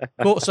 Wow.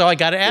 Cool. So I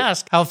got to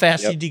ask, how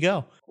fast did you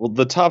go? Well,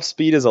 the top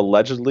speed is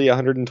allegedly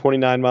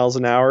 129 miles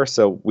an hour.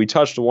 So we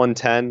touched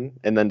 110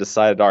 and then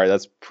decided, all right,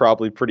 that's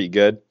probably pretty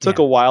good. Took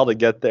a while to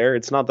get there.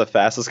 It's not the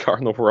fastest car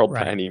in the world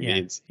by any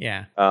means.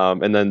 Yeah.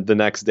 And then the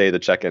next day, the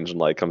check engine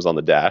light comes on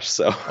the dash.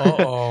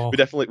 So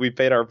we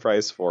paid our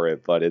price for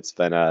it. But it's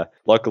been,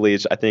 luckily,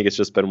 I think it's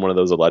just been one of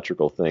those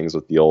electrical things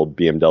with the old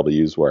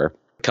BMWs where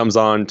it comes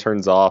on,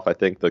 turns off. I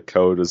think the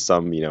code is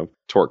some,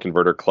 torque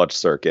converter clutch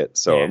circuit.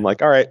 So I'm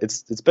like, all right,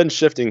 it's been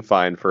shifting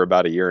fine for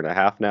about 1.5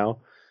 years now.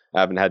 I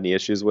haven't had any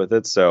issues with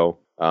it, so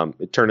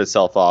it turned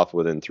itself off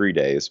within 3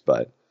 days.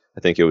 But I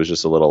think it was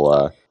just a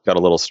little got a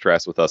little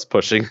stress with us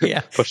pushing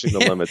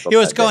the limits. It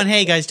was going,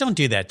 hey guys, don't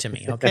do that to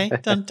me, okay?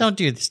 don't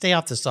do this. Stay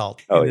off the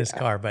salt in this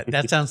car. But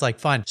that sounds like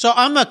fun. So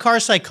I'm a car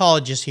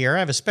psychologist here. I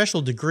have a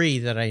special degree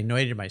that I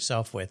anointed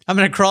myself with. I'm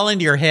going to crawl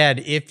into your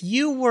head. If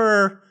you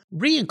were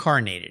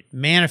reincarnated,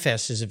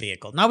 manifest as a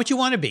vehicle, not what you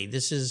want to be.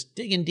 This is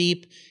digging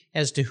deep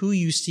as to who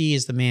you see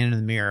as the man in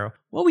the mirror.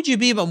 What would you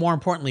be? But more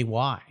importantly,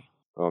 why?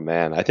 Oh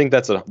man, I think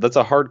that's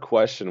a hard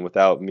question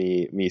without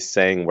me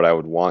saying what I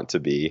would want to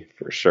be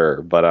for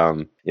sure. But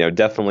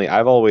definitely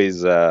I've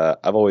always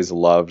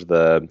loved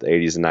the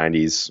 80s and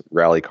 90s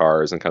rally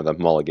cars and kind of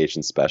the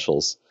homologation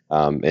specials.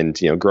 And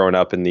growing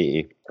up in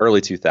the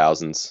early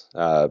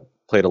 2000s,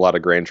 played a lot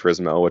of Gran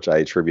Turismo, which I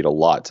attribute a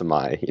lot to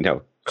my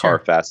car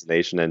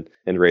fascination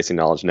and racing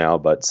knowledge now.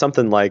 But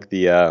something like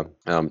the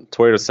Toyota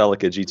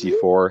Celica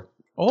GT4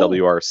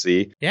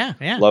 WRC. Yeah.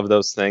 Love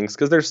those things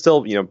because they're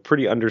still,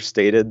 pretty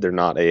understated. They're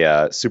not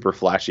a super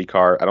flashy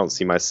car. I don't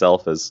see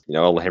myself as, a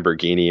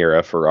Lamborghini or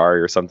a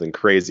Ferrari or something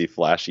crazy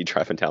flashy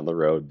driving down the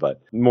road,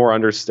 but more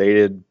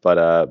understated,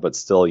 but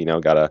still,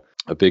 got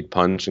a big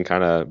punch and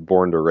kind of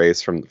born to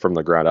race from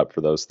the ground up for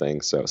those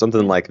things. So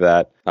something like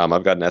that.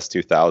 I've got an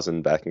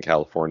S2000 back in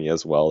California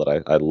as well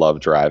that I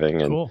love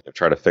driving and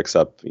try to fix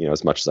up,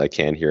 as much as I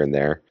can here and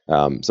there.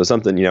 So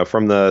something,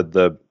 from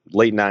the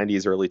late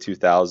 90s, early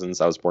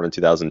 2000s. I was born in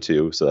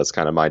 2002, so that's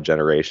kind of my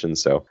generation.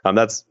 So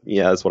that's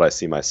what I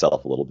see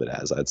myself a little bit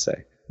as, I'd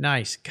say.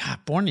 Nice. God,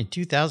 born in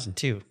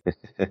 2002.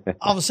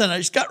 All of a sudden, I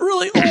just got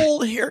really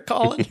old here,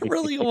 Colin.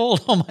 Really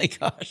old. Oh my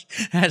gosh.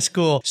 That's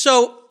cool.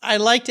 So I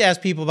like to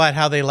ask people about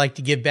how they like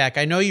to give back.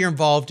 I know you're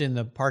involved in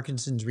the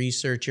Parkinson's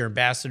research. You're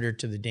ambassador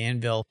to the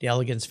Danville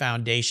Elegance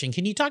Foundation.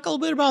 Can you talk a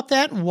little bit about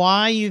that and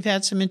why you've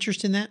had some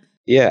interest in that?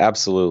 Yeah,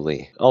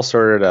 absolutely. All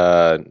started,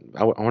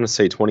 I want to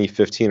say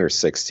 2015 or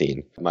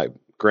 16. My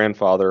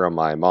grandfather on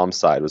my mom's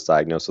side was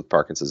diagnosed with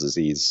Parkinson's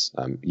disease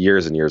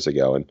years and years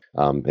ago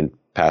and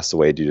passed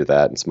away due to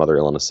that and some other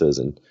illnesses.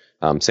 And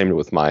same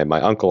with my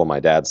uncle on my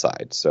dad's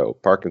side. So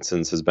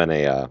Parkinson's has been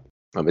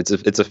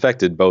it's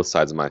affected both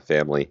sides of my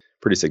family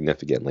pretty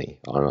significantly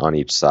on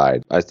each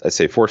side. I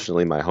say,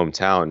 fortunately, my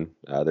hometown,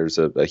 there's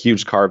a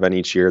huge car event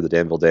each year, the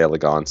Danville Day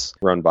Elegance,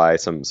 run by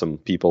some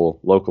people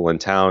local in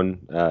town,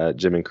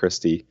 Jim and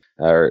Christy,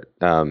 Jim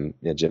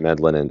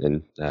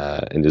Edlin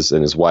and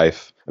his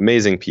wife,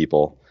 amazing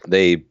people.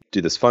 They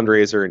do this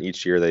fundraiser, and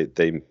each year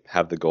they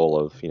have the goal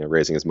of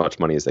raising as much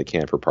money as they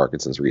can for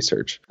Parkinson's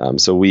research.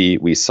 So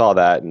we saw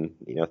that and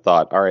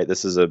thought, all right,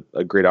 this is a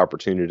great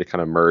opportunity to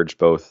kind of merge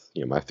both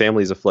my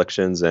family's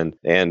afflictions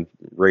and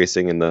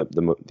racing in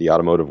the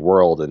automotive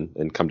world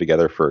and come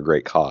together for a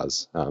great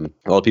cause. A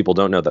lot of people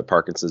don't know that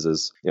Parkinson's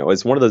is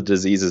it's one of the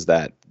diseases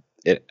that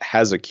it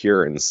has a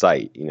cure in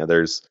sight.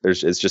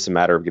 It's just a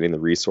matter of getting the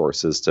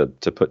resources to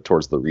put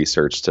towards the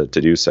research to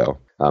do so.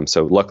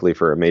 So luckily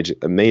for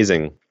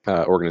amazing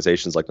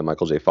organizations like the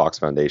Michael J. Fox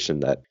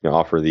Foundation that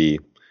offer the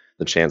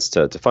chance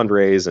to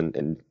fundraise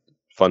and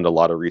fund a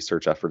lot of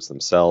research efforts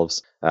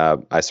themselves.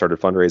 I started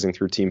fundraising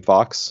through Team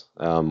Fox,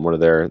 one of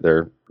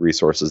their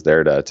resources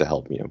there to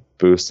help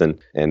boost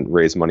and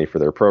raise money for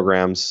their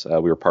programs.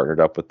 We were partnered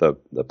up with the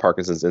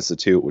Parkinson's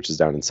Institute, which is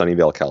down in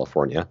Sunnyvale,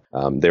 California.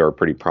 They were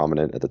pretty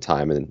prominent at the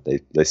time, and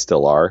they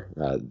still are.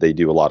 They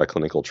do a lot of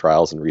clinical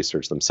trials and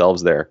research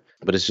themselves there.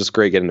 But it's just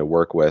great getting to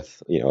work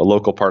with a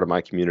local part of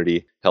my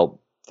community,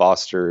 help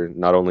foster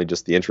not only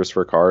just the interest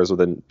for cars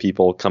within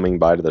people coming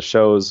by to the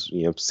shows,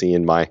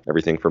 seeing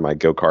everything from my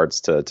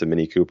go-karts to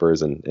Mini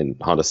Coopers and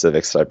Honda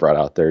Civics that I brought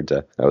out there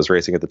I was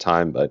racing at the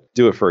time, but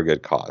do it for a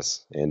good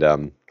cause.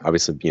 And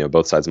obviously,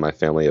 both sides of my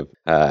family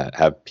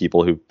have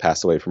people who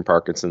passed away from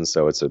Parkinson's,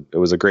 so it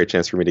was a great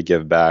chance for me to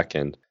give back,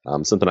 and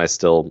something I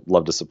still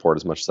love to support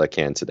as much as I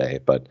can today.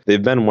 But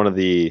they've been one of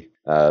the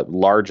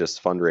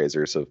largest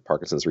fundraisers of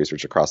Parkinson's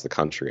research across the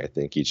country. I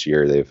think each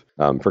year they've,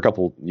 for a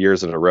couple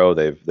years in a row,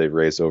 they've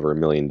raised over $1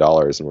 million,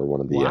 and we're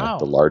one of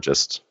the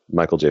largest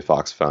Michael J.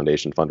 Fox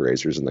Foundation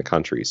fundraisers in the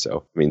country.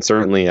 So, I mean,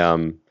 certainly,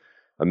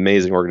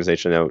 amazing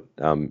organization out.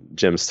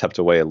 Jim stepped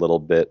away a little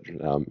bit.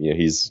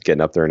 He's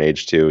getting up there in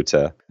age too.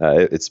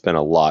 It's been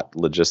a lot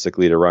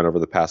logistically to run over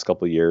the past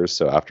couple of years.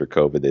 So after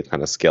COVID, they've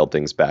kind of scaled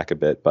things back a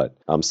bit, but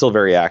still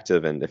very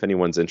active. And if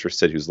anyone's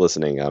interested who's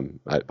listening,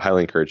 I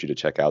highly encourage you to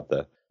check out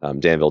the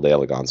Danville de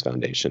Elegance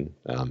Foundation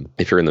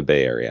if you're in the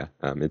Bay Area.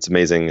 It's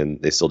amazing, and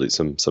they still do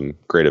some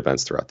great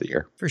events throughout the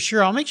year. For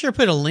sure. I'll make sure to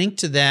put a link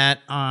to that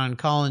on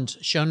Colin's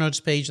show notes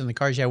page on the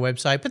Cars Yeah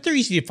website, but they're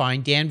easy to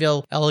find.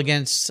 Danville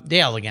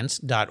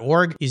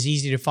DeElegance.org is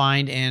easy to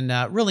find,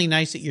 and really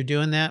nice that you're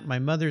doing that. My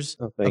mother's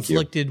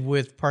afflicted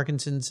with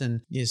Parkinson's and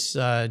is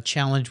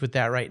challenged with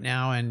that right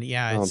now, and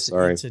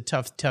it's a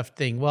tough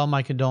thing. Well,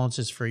 my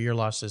condolences for your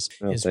losses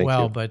as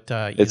well, but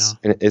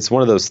it's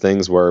one of those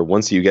things where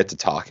once you get to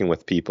talking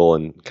with people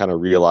and kind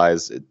of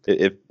realize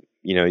if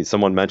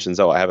someone mentions,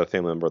 I have a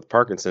family member with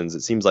Parkinson's,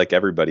 it seems like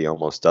everybody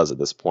almost does at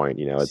this point.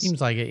 It seems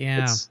like it.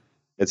 Yeah.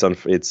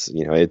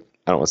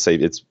 I don't want to say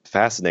it's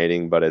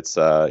fascinating, but it's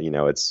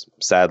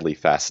sadly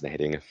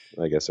fascinating.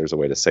 I guess there's a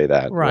way to say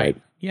that. Right.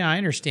 Yeah, I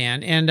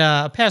understand. And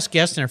a past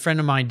guest and a friend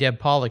of mine, Deb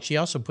Pollock, she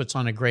also puts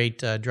on a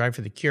great Drive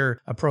for the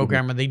Cure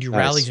program where they do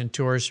rallies and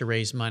tours to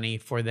raise money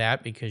for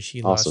that because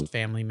she lost a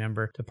family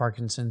member to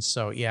Parkinson's.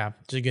 So yeah,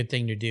 it's a good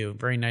thing to do.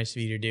 Very nice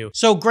of you to do.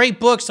 So great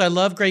books. I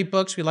love great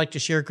books. We like to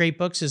share great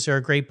books. Is there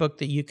a great book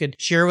that you could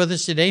share with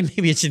us today?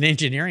 Maybe it's an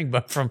engineering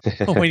book from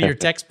one of your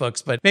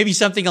textbooks, but maybe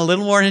something a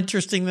little more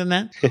interesting than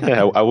that?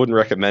 I wouldn't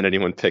recommend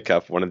anyone pick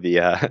up one of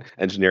the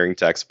engineering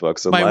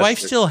textbooks. My wife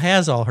still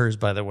has all hers,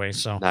 by the way.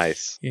 So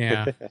nice.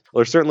 Yeah. Well,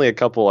 there's certainly a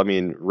couple,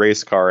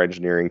 race car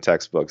engineering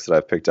textbooks that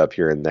I've picked up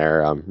here and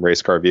there,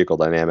 race car vehicle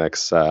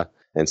dynamics,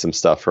 and some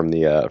stuff from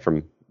the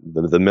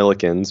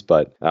Millikins.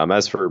 But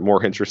as for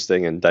more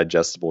interesting and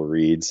digestible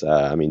reads,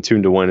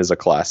 Tune to Win is a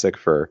classic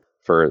for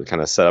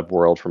kind of setup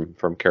world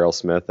from Carroll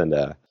Smith. And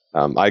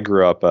I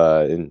grew up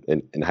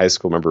in high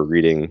school. Remember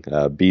reading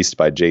Beast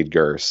by Jade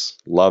Gurse.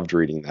 Loved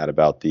reading that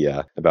about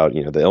the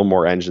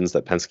Ilmor engines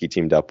that Penske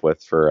teamed up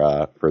with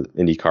for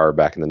IndyCar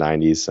back in the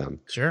 90s.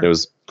 Sure. It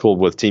was cool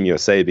with Team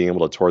USA being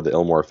able to tour the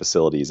Ilmor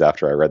facilities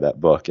after I read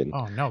that book and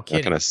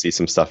kind of see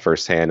some stuff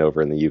firsthand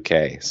over in the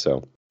UK.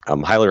 So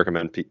highly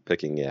recommend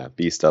picking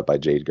Beast up by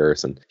Jade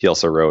Gurse. And he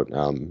also wrote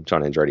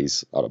John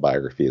Andretti's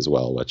autobiography as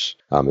well, which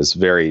is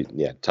very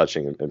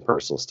touching and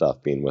personal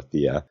stuff, being with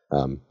the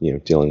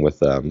dealing with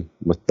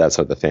that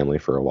side of the family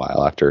for a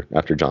while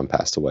after John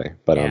passed away.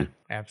 But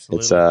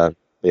absolutely.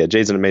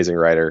 Jade's an amazing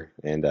writer,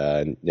 and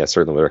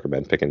certainly would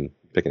recommend picking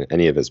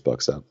any of his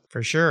books up.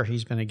 For sure.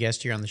 He's been a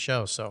guest here on the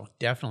show, so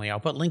definitely. I'll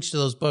put links to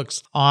those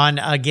books on,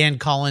 again,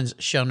 Colin's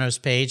show notes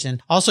page.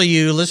 And also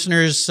you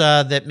listeners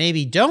that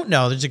maybe don't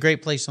know, there's a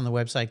great place on the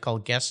website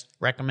called Guest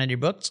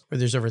Recommended Books, where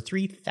there's over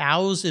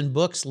 3,000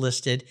 books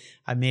listed.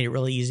 I made it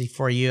really easy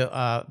for you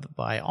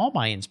by all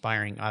my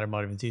inspiring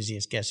automotive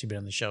enthusiast guests who've been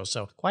on the show.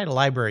 So quite a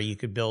library you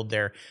could build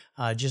there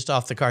just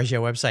off the Cars Yeah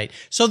website.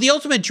 So the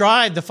ultimate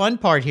drive, the fun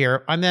part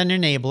here, I'm an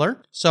enabler.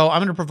 So I'm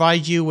going to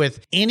provide you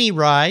with any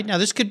ride. Now,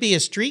 this could be a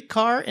street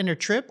car and a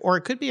trip, or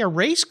it could be a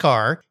race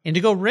car and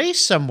to go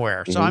race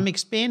somewhere. So I'm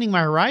expanding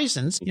my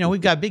horizons.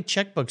 We've got big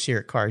checkbooks here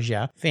at Cars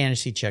Yeah,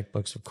 fantasy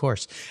checkbooks, of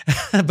course.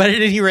 But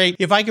at any rate,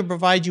 if I could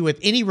provide you with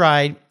any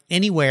ride,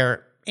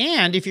 anywhere,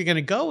 and if you're going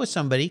to go with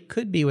somebody,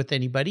 could be with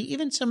anybody,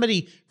 even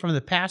somebody from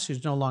the past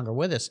who's no longer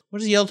with us, what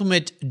does the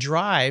ultimate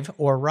drive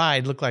or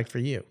ride look like for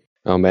you?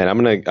 Oh man,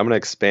 I'm gonna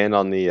expand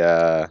on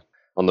the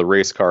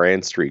race car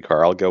and street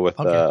car. I'll go with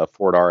a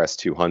Ford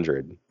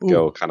RS200.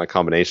 Go kind of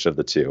combination of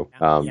the two.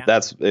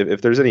 That's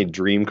if there's any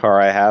dream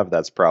car I have,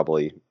 that's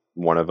probably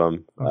one of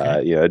them.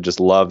 Okay. I just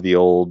love the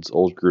old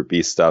Group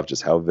B stuff,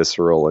 just how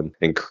visceral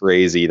and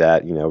crazy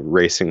that,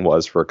 racing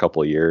was for a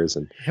couple of years.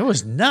 And it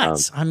was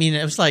nuts. I mean,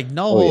 it was like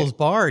no holds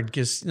barred,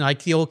 because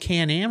like the old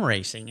Can-Am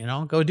racing,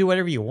 go do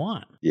whatever you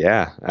want.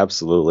 Yeah,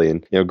 absolutely.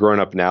 And, growing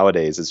up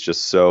nowadays, it's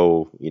just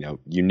so,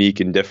 unique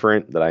and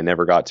different that I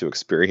never got to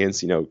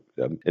experience,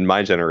 in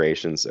my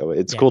generation. So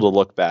it's cool to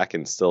look back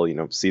and still,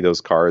 see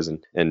those cars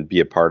and be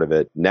a part of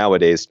it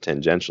nowadays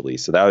tangentially.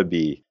 So that would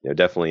be,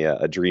 definitely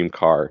a dream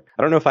car.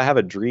 I don't know if I have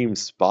a dream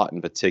spot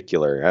in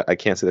particular. I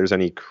can't say there's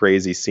any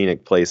crazy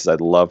scenic places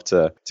I'd love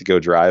to go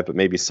drive, but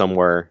maybe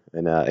somewhere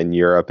in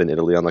Europe and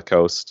Italy on the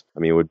coast. I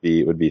mean, would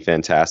be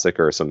fantastic,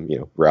 or some,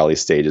 rally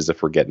stages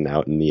if we're getting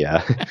out in the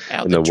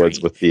in the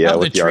woods with the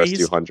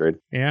RS200.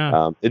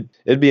 Yeah.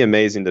 It'd be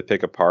amazing to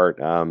pick apart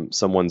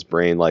someone's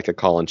brain, like a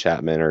Colin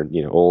Chapman, or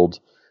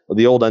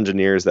the old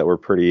engineers that were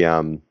pretty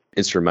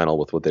instrumental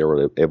with what they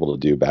were able to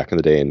do back in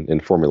the day in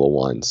Formula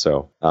One.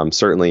 So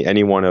certainly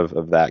anyone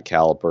of that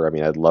caliber. I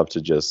mean, I'd love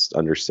to just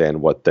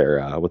understand what their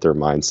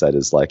mindset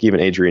is like. Even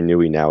Adrian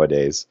Newey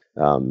nowadays,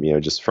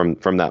 just from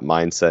that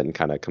mindset, and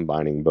kind of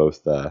combining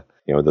both the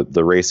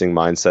racing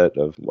mindset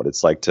of what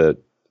it's like to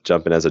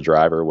jump in as a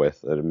driver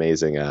with an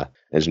amazing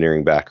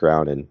engineering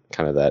background, and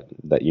kind of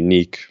that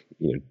unique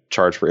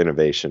charge for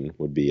innovation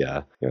would be.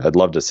 I'd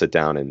love to sit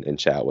down and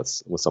chat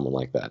with someone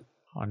like that.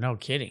 Oh, no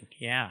kidding.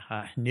 Yeah.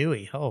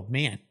 Newey. Oh,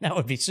 man. That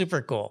would be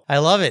super cool. I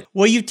love it.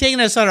 Well, you've taken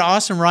us on an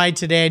awesome ride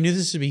today. I knew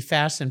this would be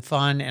fast and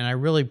fun, and I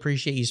really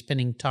appreciate you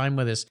spending time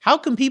with us. How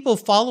can people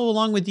follow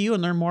along with you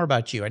and learn more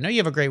about you? I know you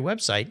have a great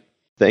website.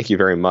 Thank you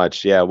very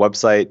much. Yeah,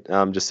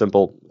 website, just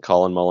simple,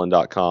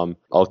 colinmullan.com.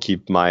 I'll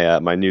keep my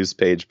my news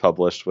page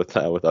published with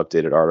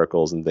updated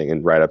articles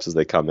and write-ups as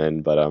they come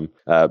in. But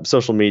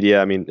social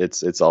media, I mean,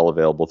 it's all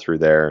available through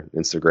there: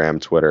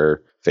 Instagram,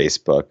 Twitter,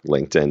 Facebook,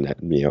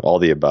 LinkedIn, all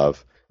the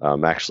above.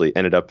 Actually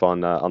ended up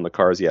on the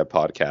Cars Yeah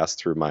podcast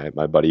through my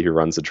buddy who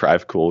runs the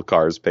Drive Cool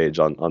Cars page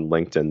on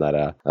LinkedIn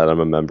that I'm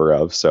a member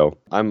of. So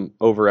I'm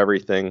over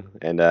everything,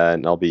 and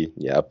I'll be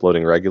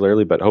uploading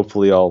regularly. But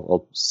hopefully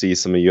I'll see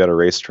some of you at a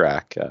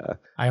racetrack.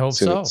 I hope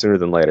sooner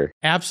than later.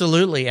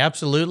 Absolutely.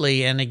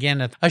 And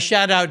again, a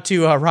shout out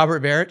to Robert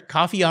Barrett,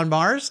 Coffee on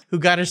Mars, who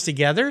got us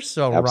together.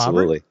 So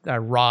absolutely.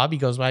 Rob, he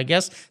goes by, I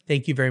guess.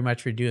 Thank you very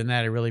much for doing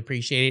that. I really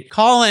appreciate it.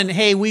 Colin,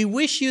 hey, we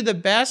wish you the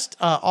best,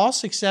 all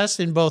success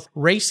in both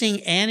racing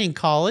and in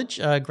college.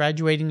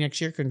 Graduating next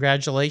year.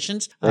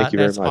 Congratulations. Thank you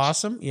very much. That's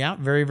awesome. Yeah,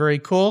 very, very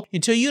cool.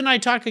 Until you and I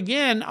talk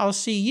again, I'll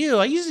see you.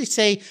 I usually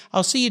say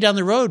I'll see you down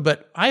the road,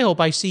 but I hope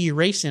I see you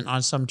racing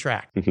on some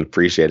track.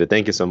 Appreciate it.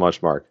 Thank you so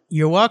much, Mark.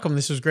 You're welcome.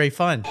 This was great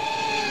fun.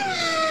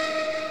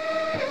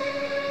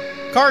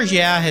 Cars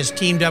Yeah has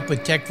teamed up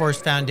with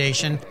TechForce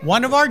Foundation,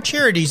 one of our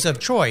charities of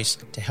choice,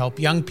 to help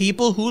young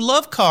people who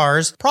love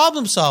cars,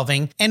 problem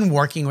solving, and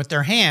working with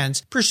their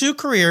hands pursue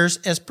careers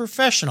as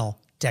professional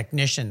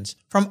technicians.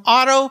 From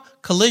auto,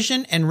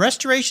 collision, and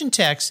restoration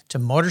techs to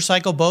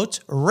motorcycle boats,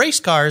 race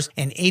cars,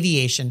 and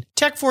aviation,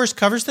 TechForce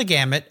covers the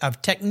gamut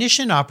of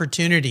technician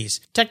opportunities.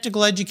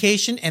 Technical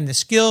education and the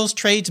skills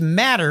trades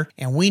matter,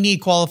 and we need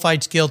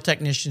qualified, skilled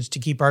technicians to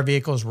keep our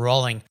vehicles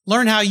rolling.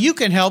 Learn how you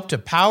can help to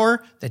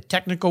power the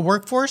technical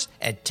workforce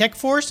at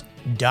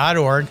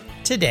techforce.org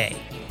today.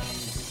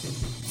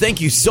 Thank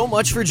you so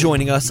much for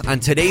joining us on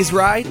today's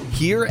ride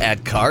here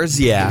at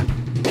Cars Yeah.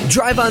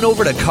 Drive on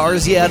over to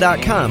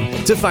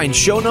carsyeah.com to find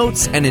show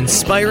notes and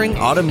inspiring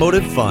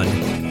automotive fun.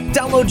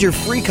 Download your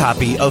free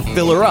copy of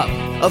Filler Up,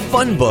 a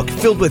fun book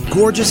filled with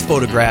gorgeous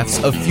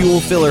photographs of fuel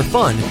filler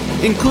fun,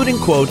 including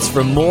quotes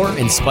from more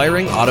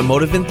inspiring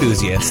automotive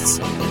enthusiasts.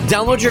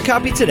 Download your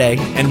copy today,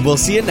 and we'll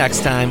see you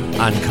next time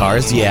on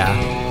Cars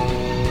Yeah.